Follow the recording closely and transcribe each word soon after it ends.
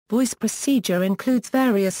Voice procedure includes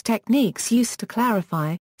various techniques used to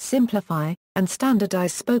clarify, simplify, and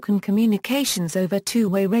standardize spoken communications over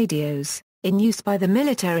two-way radios, in use by the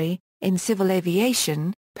military, in civil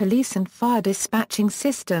aviation, police and fire dispatching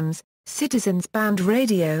systems, citizens band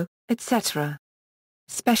radio, etc.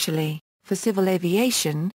 Especially, for civil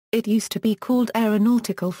aviation, it used to be called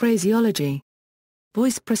aeronautical phraseology.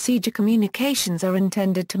 Voice procedure communications are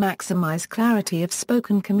intended to maximize clarity of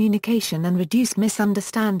spoken communication and reduce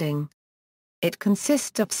misunderstanding. It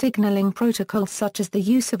consists of signaling protocols such as the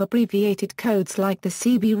use of abbreviated codes like the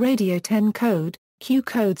CB Radio 10 code, Q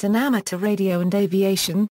codes in amateur radio and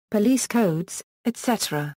aviation, police codes,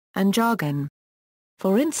 etc., and jargon.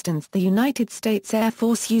 For instance, the United States Air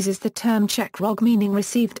Force uses the term check ROG, meaning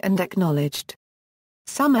received and acknowledged.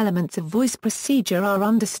 Some elements of voice procedure are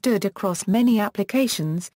understood across many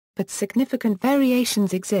applications, but significant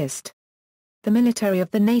variations exist. The military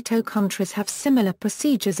of the NATO countries have similar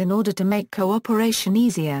procedures in order to make cooperation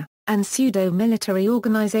easier, and pseudo-military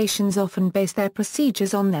organizations often base their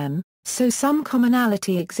procedures on them, so some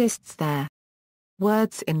commonality exists there.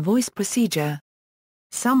 Words in voice procedure.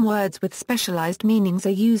 Some words with specialized meanings are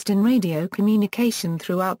used in radio communication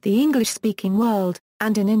throughout the English-speaking world,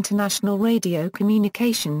 and in international radio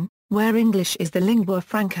communication, where English is the lingua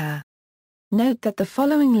franca. Note that the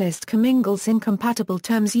following list commingles incompatible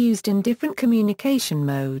terms used in different communication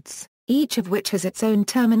modes, each of which has its own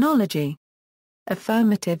terminology.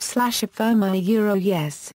 Affirmative/affirm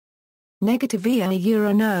yes. Negative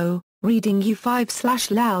no, reading U5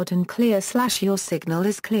 loud and clear your signal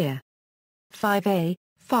is clear. 5a,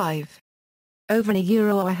 5. Over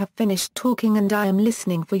I have finished talking and I am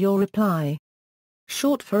listening for your reply.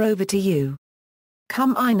 Short for over to you.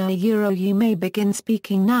 Come in you may begin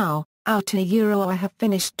speaking now. Out I have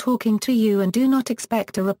finished talking to you and do not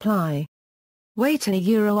expect a reply. Wait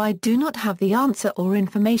I do not have the answer or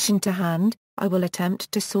information to hand, I will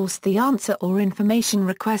attempt to source the answer or information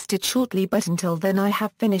requested shortly, but until then I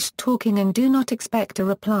have finished talking and do not expect a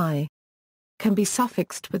reply. Can be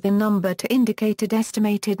suffixed with a number to indicate an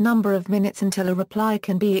estimated number of minutes until a reply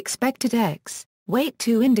can be expected. X. Wait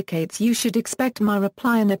 2 indicates you should expect my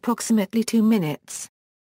reply in approximately 2 minutes.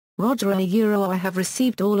 Roger I have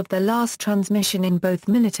received all of the last transmission in both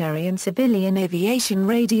military and civilian aviation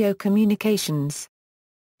radio communications.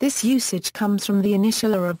 This usage comes from the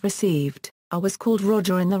initial R of received. I was called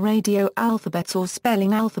Roger in the radio alphabets or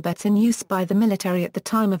spelling alphabets in use by the military at the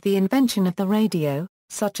time of the invention of the radio,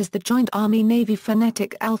 such as the Joint Army-Navy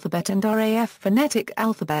phonetic alphabet and RAF phonetic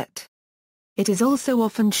alphabet. It is also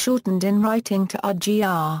often shortened in writing to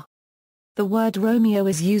RGR. The word Romeo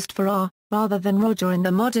is used for R, rather than Roger in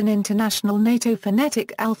the modern international NATO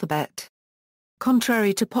phonetic alphabet.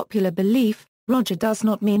 Contrary to popular belief, Roger does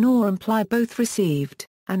not mean or imply both received,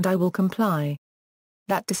 and I will comply.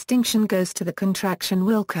 That distinction goes to the contraction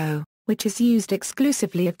Wilco, which is used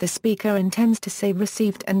exclusively if the speaker intends to say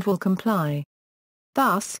received and will comply.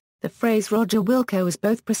 Thus, the phrase Roger Wilco is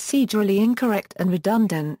both procedurally incorrect and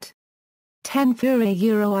redundant. 10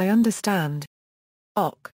 Euro I understand.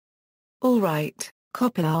 Ok. All right.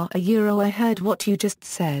 Copy I heard what you just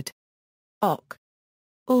said. Ok.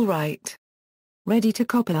 All right. Ready to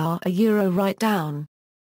copy write down.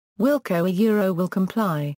 Wilco will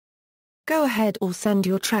comply. Go ahead or send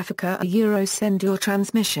your traffic send your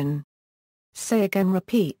transmission. Say again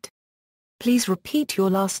repeat. Please repeat your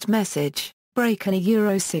last message. Break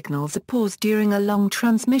signals a pause during a long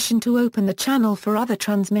transmission to open the channel for other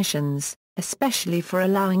transmissions, especially for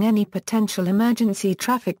allowing any potential emergency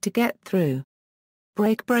traffic to get through.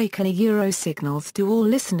 Break signals to all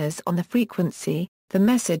listeners on the frequency, the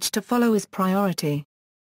message to follow is priority.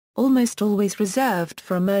 Almost always reserved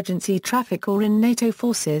for emergency traffic or in NATO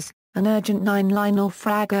forces, an urgent 9-line or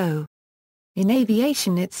frag O. In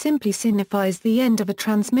aviation it simply signifies the end of a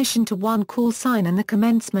transmission to one call sign and the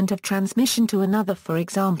commencement of transmission to another, for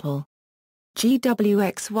example.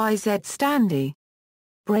 GWXYZ standy.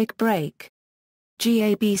 Break.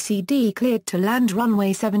 GABCD cleared to land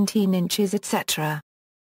runway 17 inches etc.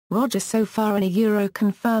 Roger so far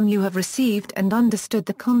confirm you have received and understood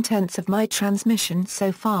the contents of my transmission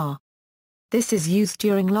so far. This is used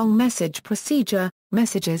during long message procedure,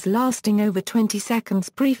 messages lasting over 20 seconds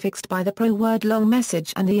prefixed by the pro-word long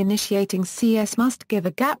message, and the initiating CS must give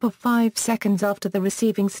a gap of 5 seconds after the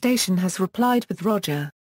receiving station has replied with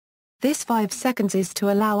Roger. This 5 seconds is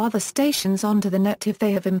to allow other stations onto the net if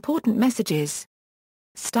they have important messages.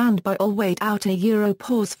 Stand by or wait out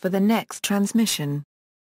pause for the next transmission.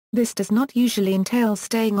 This does not usually entail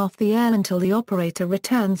staying off the air until the operator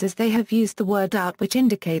returns, as they have used the word out, which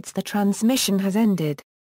indicates the transmission has ended.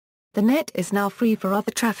 The net is now free for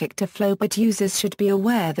other traffic to flow, but users should be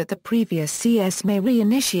aware that the previous CS may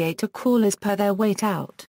reinitiate a call as per their wait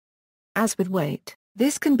out. As with wait,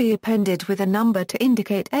 this can be appended with a number to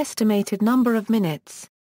indicate estimated number of minutes.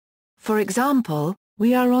 For example,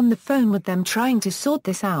 we are on the phone with them trying to sort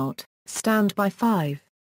this out, stand by 5.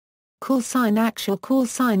 Call sign actual call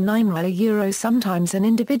sign 9 €. Sometimes an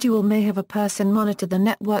individual may have a person monitor the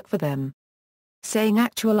network for them. Saying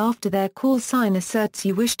actual after their call sign asserts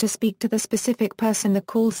you wish to speak to the specific person. The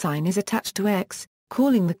call sign is attached to X.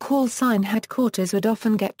 Calling the call sign headquarters would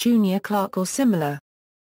often get junior clerk or similar.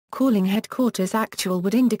 Calling headquarters actual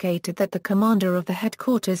would indicate that the commander of the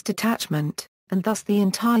headquarters detachment, and thus the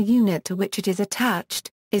entire unit to which it is attached,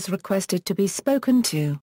 is requested to be spoken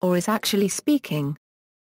to, or is actually speaking.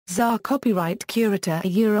 ZAR copyright curator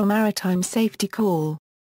a maritime safety call.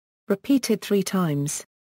 Repeated 3 times.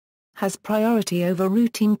 Has priority over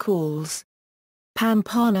routine calls.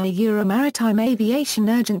 PAN-PANA a maritime aviation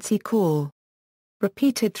urgency call.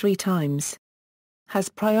 Repeated 3 times. Has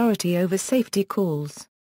priority over safety calls.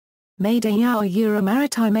 Mayday a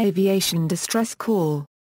maritime aviation distress call.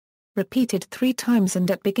 Repeated 3 times and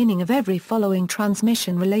at beginning of every following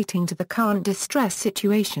transmission relating to the current distress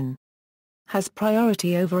situation. Has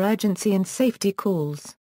priority over urgency and safety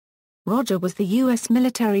calls. Roger was the U.S.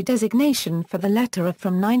 military designation for the letter of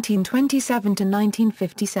from 1927 to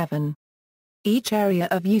 1957. Each area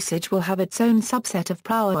of usage will have its own subset of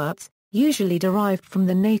prowess, usually derived from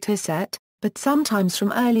the NATO set, but sometimes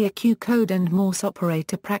from earlier Q code and Morse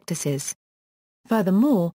operator practices.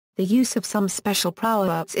 Furthermore, the use of some special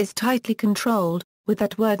prowess is tightly controlled, with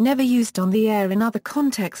that word never used on the air in other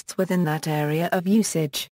contexts within that area of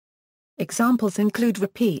usage. Examples include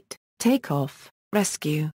repeat, takeoff,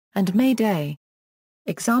 rescue, and mayday.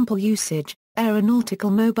 Example usage: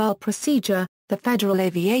 aeronautical mobile procedure. The Federal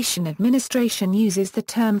Aviation Administration uses the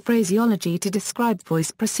term phraseology to describe voice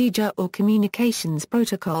procedure or communications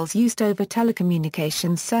protocols used over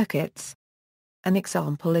telecommunications circuits. An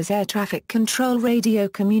example is air traffic control radio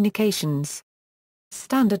communications.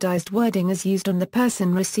 Standardized wording is used on the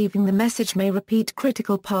person receiving the message may repeat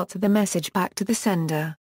critical parts of the message back to the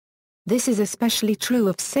sender. This is especially true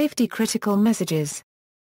of safety-critical messages.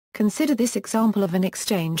 Consider this example of an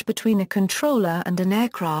exchange between a controller and an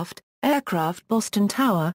aircraft. Aircraft Boston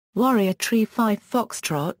Tower, Warrior Tree 5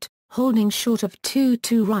 Foxtrot, holding short of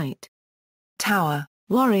 22 right. Tower,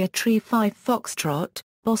 Warrior Tree 5 Foxtrot,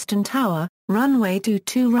 Boston Tower, runway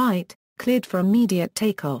 22 right, cleared for immediate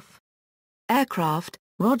takeoff. Aircraft,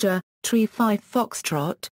 Roger, Tree 5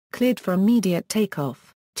 Foxtrot, cleared for immediate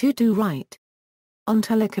takeoff, 22 right. On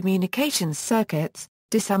telecommunications circuits,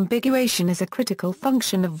 disambiguation is a critical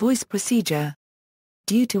function of voice procedure.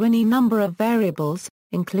 Due to any number of variables,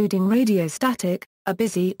 including radio static, a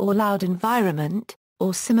busy or loud environment,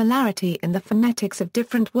 or similarity in the phonetics of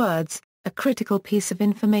different words, a critical piece of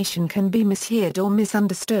information can be misheard or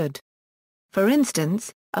misunderstood. For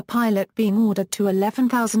instance, a pilot being ordered to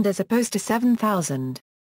 11,000 as opposed to 7,000.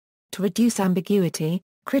 To reduce ambiguity,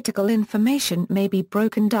 critical information may be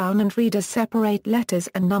broken down and read as separate letters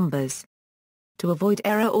and numbers. To avoid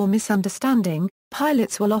error or misunderstanding,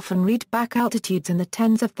 pilots will often read back altitudes in the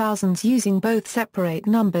tens of thousands using both separate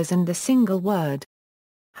numbers and the single word.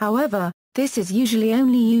 However, this is usually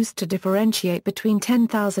only used to differentiate between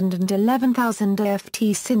 10,000 and 11,000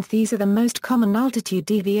 AFT since these are the most common altitude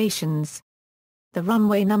deviations. The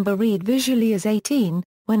runway number read visually as 18,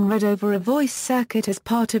 when read over a voice circuit as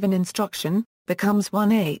part of an instruction, becomes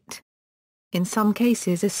 18. In some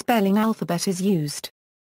cases a spelling alphabet is used.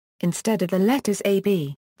 Instead of the letters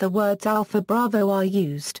AB, the words Alpha Bravo are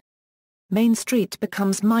used. Main Street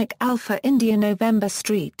becomes Mike Alpha India November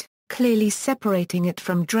Street, clearly separating it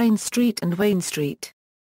from Drain Street and Wayne Street.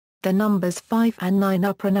 The numbers 5 and 9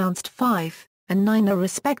 are pronounced 5, and 9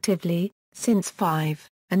 respectively, since 5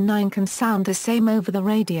 and 9 can sound the same over the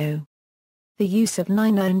radio. The use of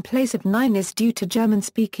 9 in place of 9 is due to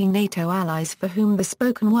German-speaking NATO allies for whom the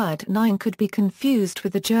spoken word 9 could be confused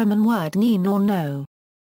with the German word nein or no.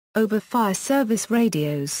 Over fire service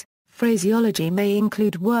radios, phraseology may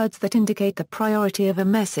include words that indicate the priority of a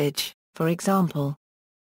message, for example,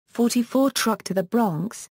 44 truck to the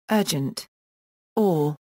Bronx, urgent.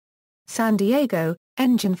 Or, San Diego,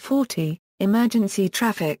 engine 40, emergency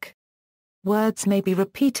traffic. Words may be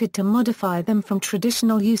repeated to modify them from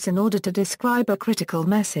traditional use in order to describe a critical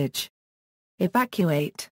message.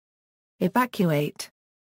 Evacuate. Evacuate.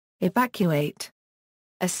 Evacuate.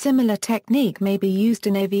 A similar technique may be used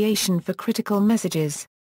in aviation for critical messages.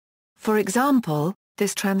 For example,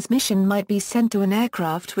 this transmission might be sent to an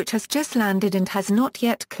aircraft which has just landed and has not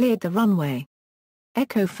yet cleared the runway.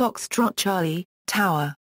 Echo Foxtrot Charlie,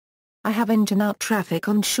 Tower. I have engine out traffic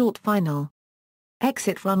on short final.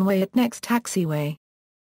 Exit runway at next taxiway.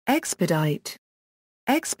 Expedite.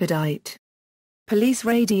 Expedite. Police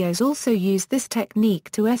radios also use this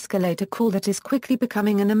technique to escalate a call that is quickly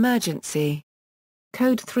becoming an emergency.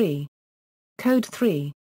 Code 3. Code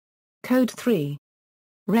 3. Code 3.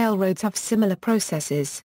 Railroads have similar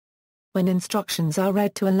processes. When instructions are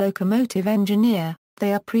read to a locomotive engineer,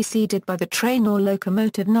 they are preceded by the train or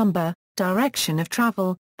locomotive number, direction of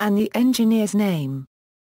travel, and the engineer's name.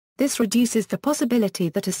 This reduces the possibility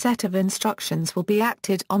that a set of instructions will be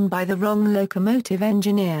acted on by the wrong locomotive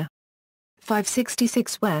engineer.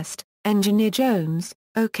 566 West, Engineer Jones,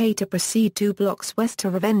 OK to proceed 2 blocks west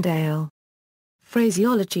of Avondale.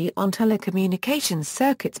 Phraseology on telecommunications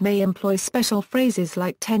circuits may employ special phrases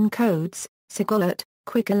like 10 codes, SIG alert,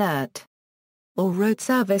 quick alert, or road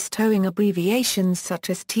service towing abbreviations such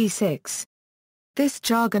as T6. This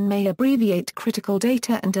jargon may abbreviate critical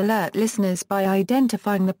data and alert listeners by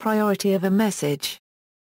identifying the priority of a message.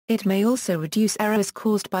 It may also reduce errors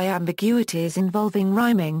caused by ambiguities involving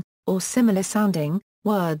rhyming, or similar-sounding,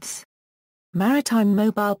 words. Maritime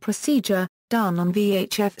Mobile Procedure, done on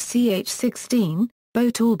VHF CH-16,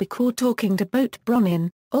 boat albacore talking to boat Bronin,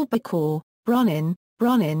 albacore, Bronin,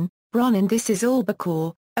 Bronin, Bronin this is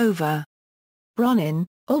albacore, over. Bronin,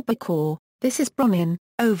 albacore, this is Bronin,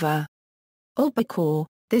 over. Albacore,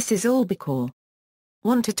 this is albacore.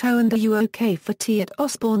 Want to tow and are you okay for tea at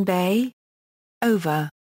Osborne Bay? Over.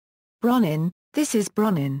 Bronin, this is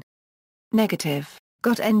Bronin. Negative.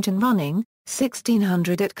 Got engine running,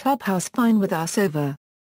 1600 at Clubhouse fine with us over.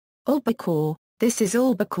 Albacore, this is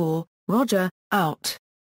albacore, Roger, out.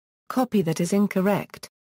 Copy that is incorrect.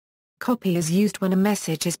 Copy is used when a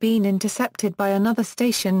message has been intercepted by another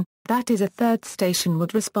station, that is a third station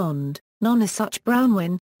would respond, none as such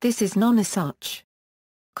Brownwin, this is none as such.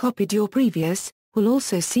 Copied your previous, will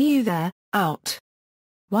also see you there, out.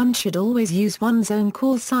 One should always use one's own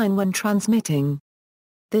call sign when transmitting.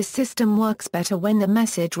 This system works better when the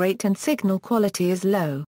message rate and signal quality is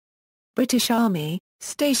low. British Army,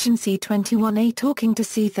 Station C-21A talking to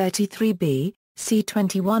C-33B,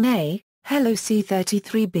 C-21A, hello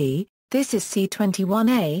C-33B, this is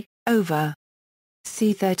C-21A, over.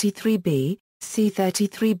 C-33B,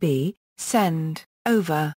 C-33B, send,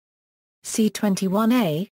 over.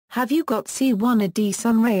 C-21A, have you got C-1A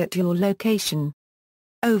Sunray at your location?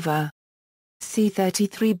 Over.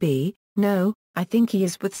 C-33B, no, I think he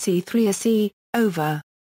is with C-3AC, over.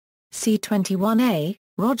 C-21A,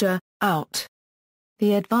 Roger, out.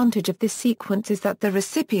 The advantage of this sequence is that the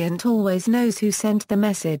recipient always knows who sent the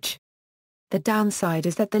message. The downside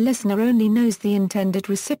is that the listener only knows the intended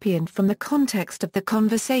recipient from the context of the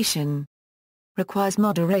conversation. Requires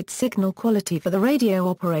moderate signal quality for the radio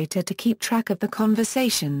operator to keep track of the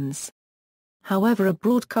conversations. However, a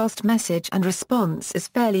broadcast message and response is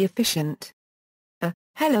fairly efficient.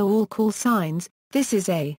 Hello all call signs, this is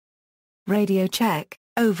a radio check,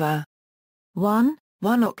 over. 1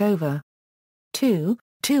 OK over. 2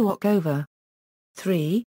 OK over.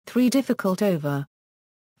 3 difficult over.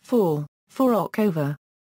 4 OK over.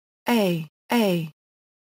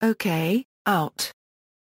 OK, out.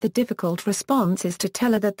 The difficult response is to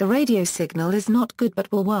tell her that the radio signal is not good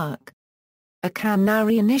but will work. A can now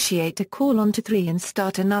reinitiate a call onto 3 and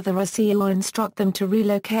start another RC or instruct them to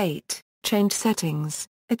relocate, change settings,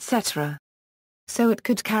 etc. So it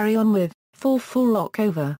could carry on with 4 OK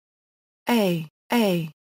over.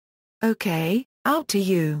 OK, out to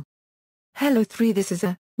you. Hello 3 this is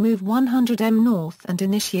a, move 100m north and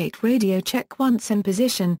initiate radio check once in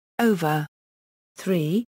position, over.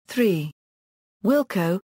 3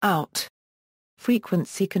 Wilco, out.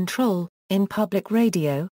 Frequency control, in public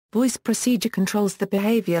radio, voice procedure controls the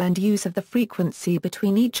behavior and use of the frequency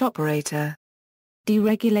between each operator.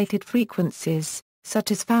 Deregulated frequencies,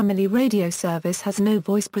 such as family radio service has no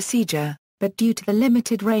voice procedure, but due to the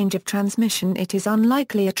limited range of transmission it is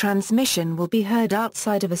unlikely a transmission will be heard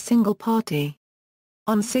outside of a single party.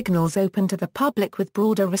 On signals open to the public with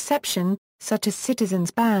broader reception, such as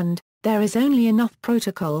Citizens Band, there is only enough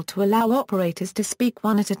protocol to allow operators to speak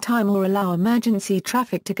one at a time or allow emergency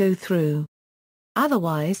traffic to go through.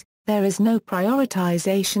 Otherwise, there is no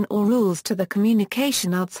prioritization or rules to the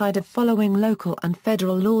communication outside of following local and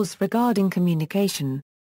federal laws regarding communication.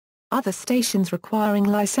 Other stations requiring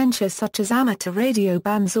licensure such as amateur radio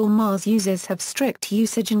bands or Mars users have strict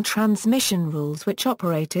usage and transmission rules which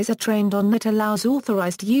operators are trained on that allows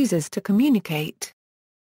authorized users to communicate.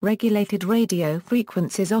 Regulated radio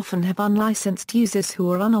frequencies often have unlicensed users who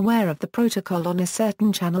are unaware of the protocol on a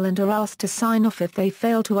certain channel and are asked to sign off if they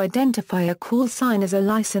fail to identify a call sign as a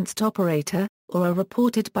licensed operator, or are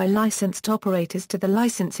reported by licensed operators to the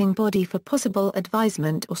licensing body for possible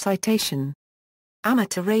advisement or citation.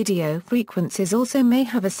 Amateur radio frequencies also may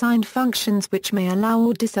have assigned functions which may allow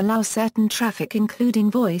or disallow certain traffic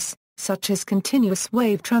including voice, such as continuous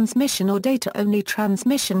wave transmission or data-only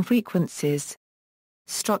transmission frequencies.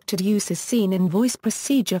 Structured use is seen in voice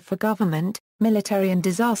procedure for government, military and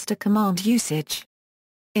disaster command usage.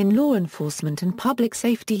 In law enforcement and public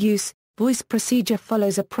safety use, voice procedure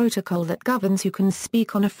follows a protocol that governs who can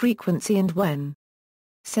speak on a frequency and when.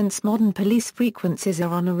 Since modern police frequencies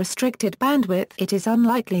are on a restricted bandwidth, it is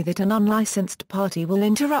unlikely that an unlicensed party will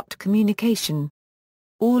interrupt communication.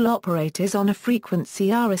 All operators on a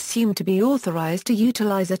frequency are assumed to be authorized to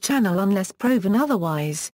utilize a channel unless proven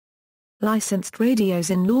otherwise. Licensed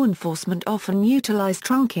radios in law enforcement often utilize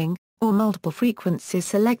trunking, or multiple frequencies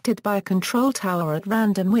selected by a control tower at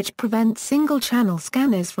random which prevents single-channel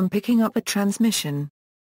scanners from picking up a transmission.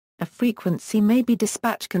 A frequency may be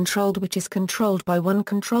dispatch-controlled, which is controlled by one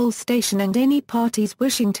control station, and any parties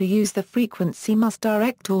wishing to use the frequency must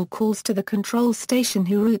direct all calls to the control station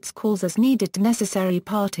who routes calls as needed to necessary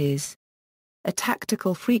parties. A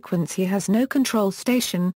tactical frequency has no control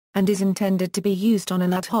station, and is intended to be used on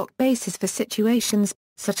an ad hoc basis for situations,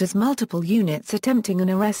 such as multiple units attempting an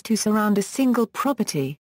arrest who surround a single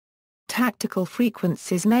property. Tactical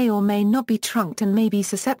frequencies may or may not be trunked and may be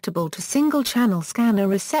susceptible to single-channel scanner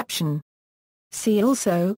reception. See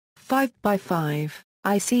also, 5x5,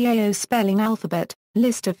 ICAO spelling alphabet,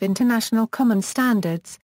 list of international common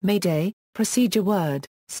standards, Mayday, procedure word,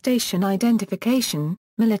 station identification,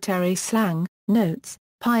 military slang, notes,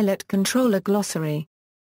 pilot controller glossary.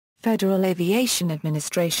 Federal Aviation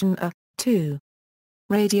Administration A.2.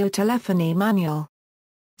 Radiotelephony Manual.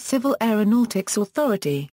 Civil Aeronautics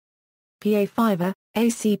Authority. PA5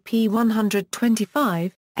 ACP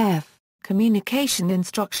 125, F. Communication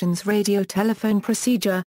Instructions Radiotelephone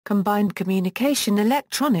Procedure, Combined Communication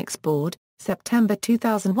Electronics Board, September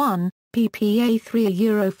 2001, PPA 3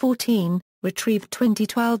 Euro 14, retrieved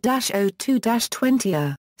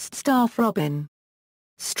 2012-02-20 Staff Robin.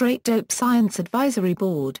 Straight Dope Science Advisory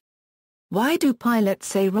Board. Why do pilots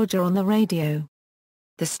say Roger on the radio?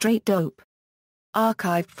 The Straight Dope.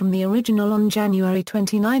 Archived from the original on January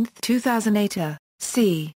 29, 2008.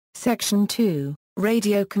 C. Section 2,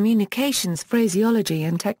 Radio Communications Phraseology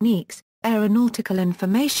and Techniques, Aeronautical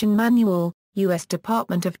Information Manual, U.S.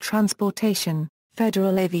 Department of Transportation,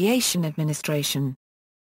 Federal Aviation Administration.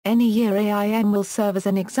 Any year AIM will serve as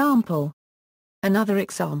an example. Another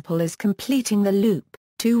example is completing the loop,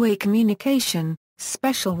 two-way communication,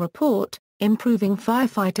 special report, improving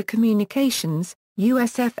firefighter communications,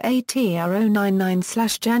 USFATR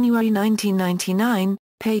 099/January 1999,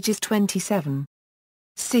 pages 27.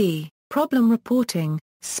 C. Problem reporting,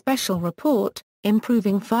 special report,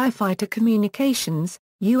 improving firefighter communications,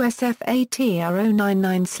 USFATR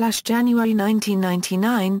 099/January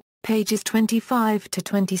 1999, pages 25 to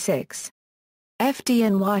 26.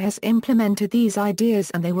 FDNY has implemented these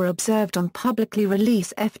ideas and they were observed on publicly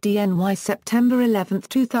released FDNY September 11,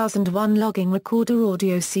 2001 logging recorder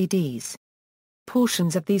audio CDs.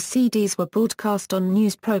 Portions of these CDs were broadcast on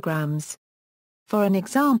news programs. For an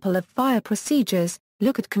example of fire procedures,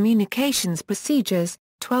 look at Communications Procedures,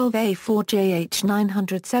 12A4JH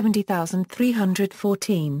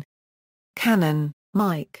 970314. Cannon,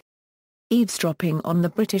 Mike. Eavesdropping on the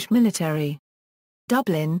British military.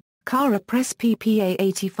 Dublin, Cara Press PPA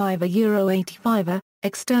 85 Euro 85,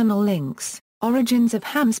 external links, Origins of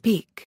Hams Peak,